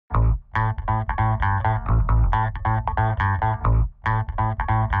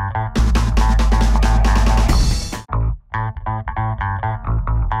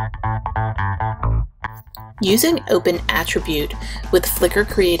Using OpenAttribute with Flickr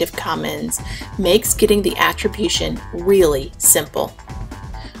Creative Commons makes getting the attribution really simple.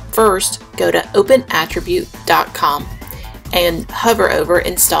 First, go to OpenAttribute.com and hover over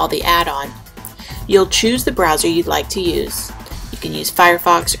Install the add-on. You'll choose the browser you'd like to use. You can use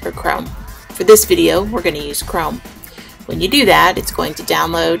Firefox or Chrome. For this video, we're going to use Chrome. When you do that, it's going to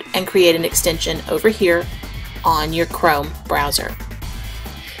download and create an extension over here on your Chrome browser.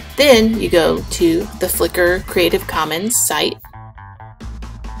 Then you go to the Flickr Creative Commons site.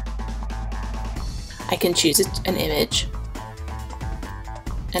 I can choose an image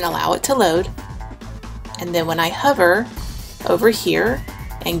and allow it to load. And then when I hover over here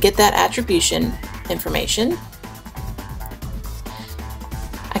and get that attribution information,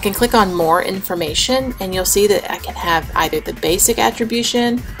 I can click on more information and you'll see that I can have either the basic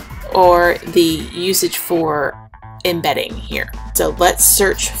attribution or the usage for embedding here. So let's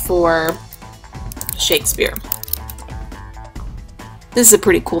search for Shakespeare. This is a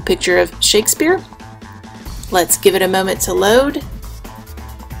pretty cool picture of Shakespeare. Let's give it a moment to load.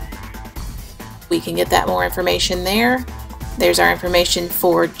 We can get that more information there. There's our information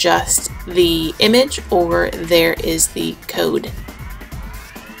for just the image, or there is the code.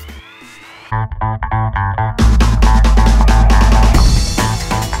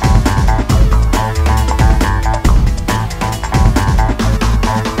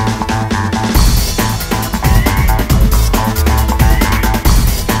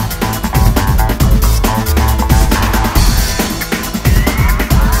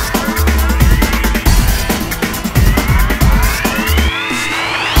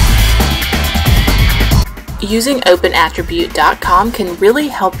 Using OpenAttribute.com can really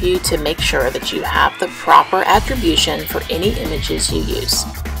help you to make sure that you have the proper attribution for any images you use.